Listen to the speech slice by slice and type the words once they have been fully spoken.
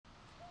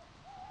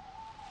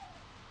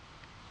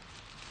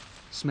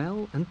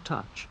smell and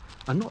touch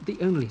are not the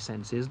only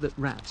senses that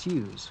rats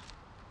use,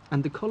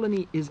 and the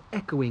colony is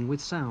echoing with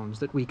sounds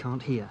that we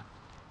can't hear.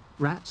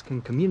 Rats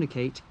can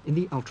communicate in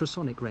the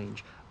ultrasonic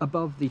range,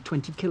 above the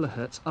 20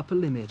 kHz upper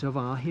limit of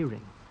our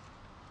hearing.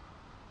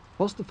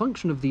 Whilst the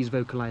function of these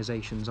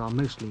vocalizations are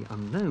mostly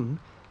unknown,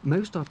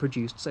 most are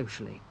produced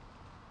socially.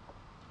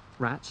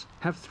 Rats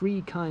have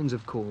 3 kinds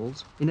of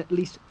calls in at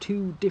least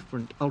 2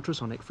 different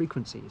ultrasonic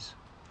frequencies.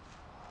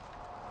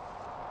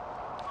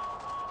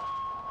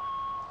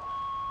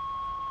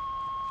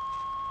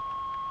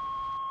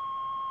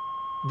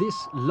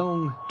 This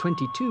long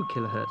 22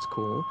 kHz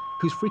call,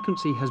 whose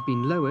frequency has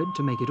been lowered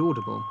to make it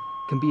audible,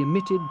 can be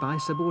emitted by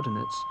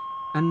subordinates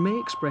and may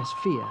express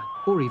fear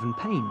or even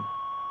pain.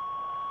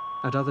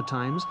 At other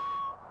times,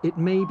 it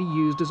may be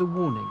used as a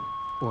warning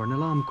or an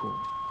alarm call.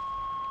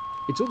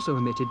 It's also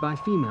emitted by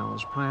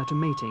females prior to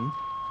mating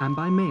and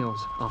by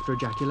males after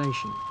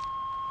ejaculation.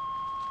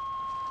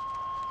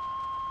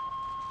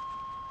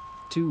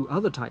 2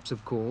 other types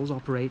of calls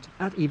operate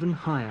at even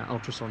higher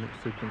ultrasonic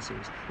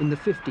frequencies, in the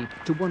 50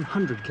 to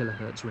 100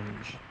 kHz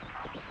range.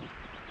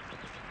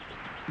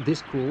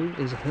 This call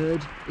is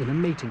heard in a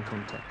mating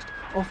context,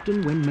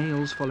 often when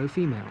males follow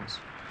females.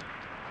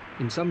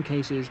 In some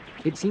cases,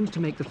 it seems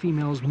to make the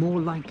females more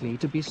likely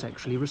to be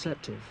sexually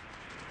receptive.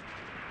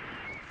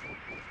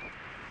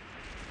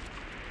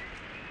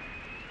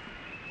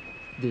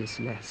 This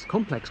less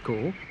complex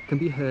call can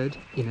be heard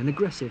in an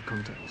aggressive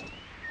context.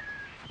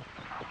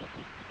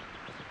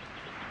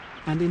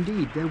 And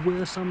indeed, there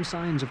were some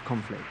signs of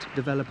conflict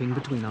developing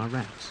between our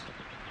rats.